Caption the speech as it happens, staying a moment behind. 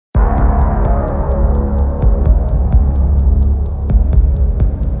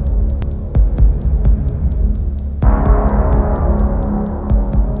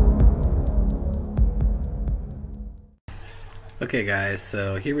Okay guys,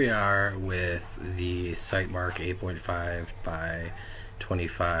 so here we are with the Sightmark 8.5 by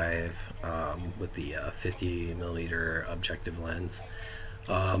 25 with the 50 millimeter objective lens.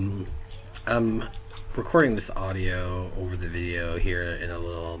 I'm recording this audio over the video here in a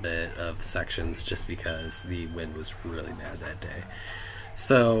little bit of sections just because the wind was really bad that day.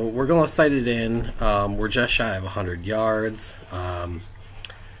 So we're going to sight it in. We're just shy of 100 yards.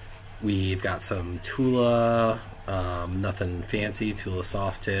 We've got some Tula, nothing fancy, Tula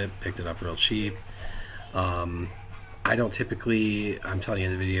soft tip, picked it up real cheap. I don't typically, I'm telling you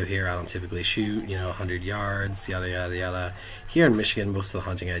in the video here, I don't typically shoot, 100 yards, yada, yada, yada. Here in Michigan, most of the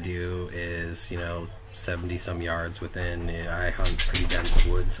hunting I do is, 70 some yards within. I hunt pretty dense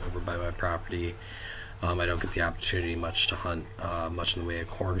woods over by my property. I don't get the opportunity much to hunt much in the way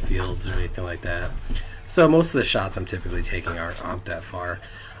of cornfields or anything like that. So most of the shots I'm typically taking aren't that far.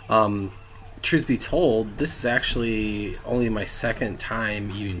 Truth be told, this is actually only my second time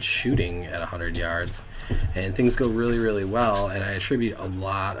even shooting at 100 yards, and things go really, really well, and I attribute a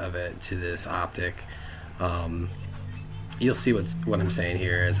lot of it to this optic. You'll see what I'm saying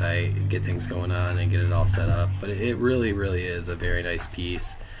here as I get things going on and get it all set up, but it really, really is a very nice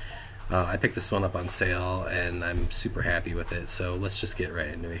piece. I picked this one up on sale, and I'm super happy with it, so let's just get right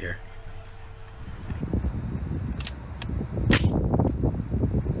into it here.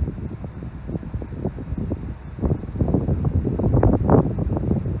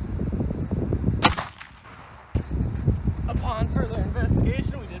 Upon further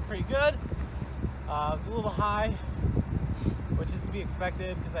investigation, we did pretty good. It was a little high, which is to be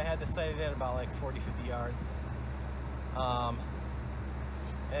expected because I had this sighted in about like 40-50 yards.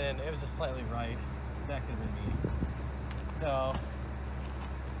 And it was just slightly right. That could have been me. So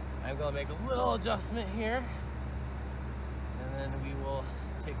I'm going to make a little adjustment here, and then we will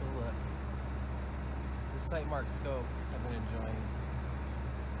take a look. The Sightmark scope I've been enjoying.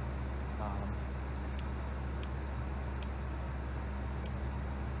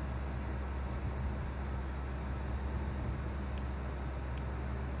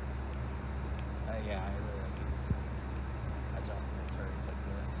 Yeah, I really like these adjustment turrets like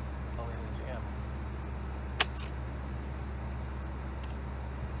this. Oh, we're gonna jam.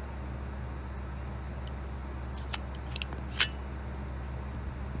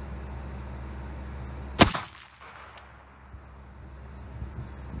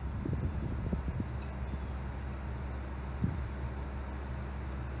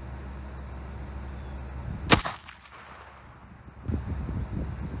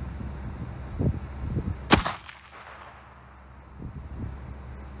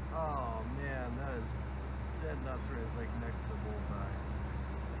 Oh man, that is dead nuts right like next to the bullseye.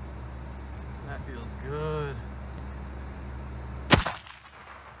 That feels good.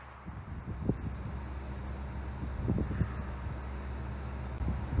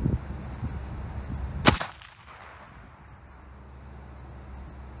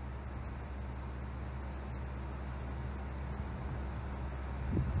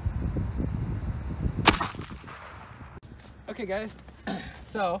 Okay guys,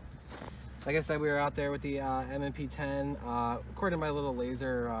 so like I said, we were out there with the M&P10. According to my little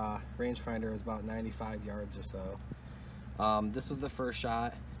laser rangefinder, it was about 95 yards or so. This was the first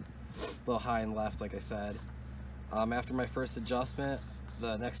shot, a little high and left, like I said. After my first adjustment,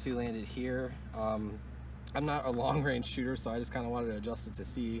 the next two landed here. I'm not a long range shooter, so I just kind of wanted to adjust it to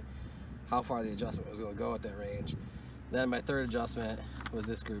see how far the adjustment was going to go at that range. Then my third adjustment was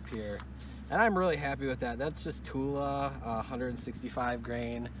this group here. And I'm really happy with that. That's just Tula, 165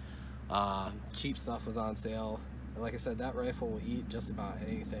 grain. Cheap stuff was on sale. And like I said, that rifle will eat just about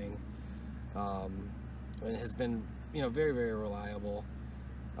anything. And it has been, very, very reliable.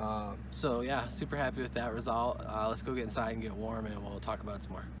 So yeah, super happy with that result. Let's go get inside and get warm, and we'll talk about it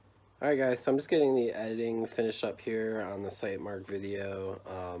some more. All right, guys. So I'm just getting the editing finished up here on the Sightmark video.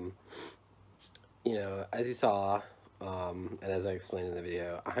 As you saw, and as I explained in the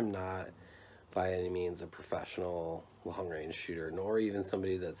video, I'm not by any means a professional long-range shooter, nor even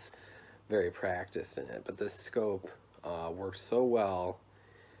somebody that's very practiced in it, but this scope works so well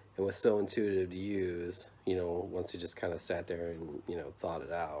and was so intuitive to use, once you just kind of sat there and, thought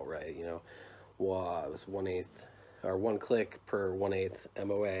it out, right? Well, it was 1/8 or 1 click per 1/8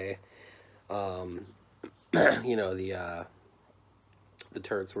 MOA. The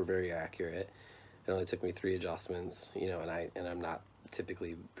turrets were very accurate. It only took me 3 adjustments, and I'm not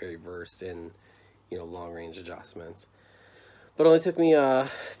typically very versed in, long range adjustments. But it only took me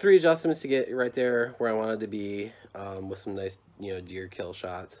 3 adjustments to get right there where I wanted to be, with some nice, deer kill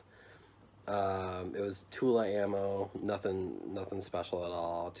shots. It was Tula ammo, nothing special at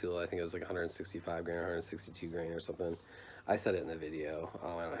all. Tula, I think it was like 165 grain or 162 grain or something. I said it in the video.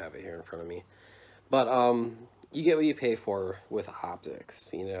 I don't have it here in front of me. But you get what you pay for with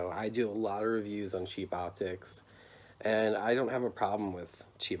optics. You know, I do a lot of reviews on cheap optics, and I don't have a problem with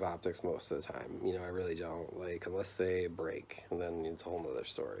cheap optics most of the time. You know, I really don't. Like, unless they break, and then it's a whole nother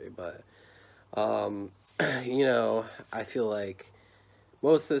story. But, you know, I feel like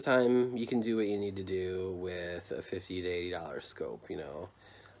most of the time you can do what you need to do with a $50 to $80 scope, you know.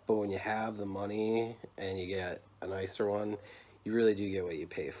 But when you have the money and you get a nicer one, you really do get what you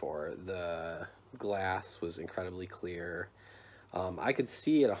pay for. The glass was incredibly clear. I could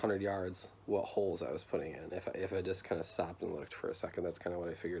see at 100 yards what holes I was putting in. If I just kind of stopped and looked for a second, that's kind of what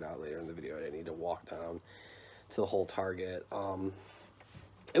I figured out later in the video. I didn't need to walk down to the whole target.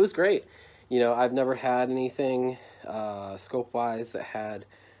 It was great. You know, I've never had anything scope-wise that had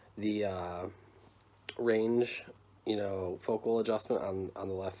the range, you know, focal adjustment on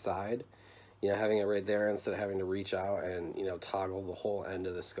the left side. You know, having it right there instead of having to reach out and, you know, toggle the whole end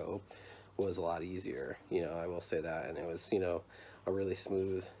of the scope was a lot easier. You know, I will say that. And it was, you know, a really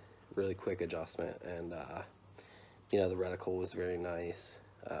smooth, really quick adjustment. And, you know, the reticle was very nice.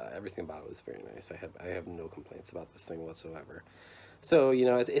 Everything about it was very nice. I have no complaints about this thing whatsoever. So, you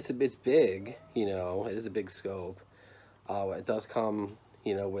know, it's big, you know, it is a big scope. It does come,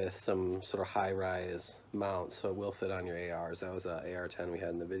 you know, with some sort of high-rise mount, so it will fit on your ARs. That was a AR-10 we had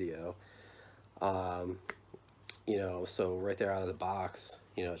in the video. You know, so right there out of the box,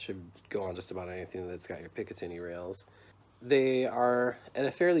 you know, it should go on just about anything that's got your Picatinny rails. They are at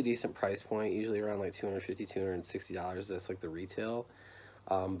a fairly decent price point, usually around like $250, $260. That's like the retail.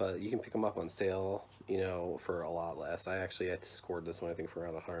 But you can pick them up on sale, you know, for a lot less. I scored this one, I think, for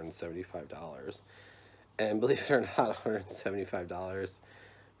around $175. And believe it or not, $175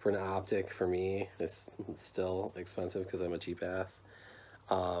 for an optic for me is still expensive because I'm a cheap ass.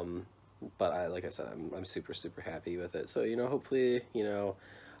 But like I said, I'm super, super happy with it. So, you know, hopefully, you know,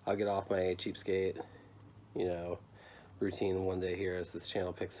 I'll get off my cheapskate, you know, routine one day here as this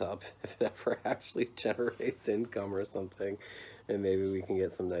channel picks up, if it ever actually generates income or something, and maybe we can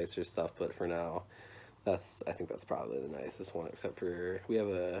get some nicer stuff. But for now, I think that's probably the nicest one, except for we have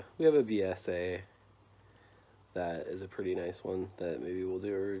a BSA that is a pretty nice one that maybe we'll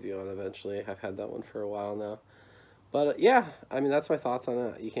do a review on eventually. I've had that one for a while now. But yeah, I mean, that's my thoughts on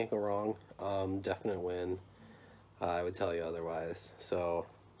it. You can't go wrong. Definite win. I would tell you otherwise. So,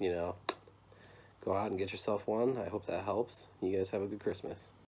 you know, go out and get yourself one. I hope that helps. You guys have a good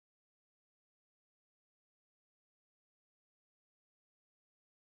Christmas.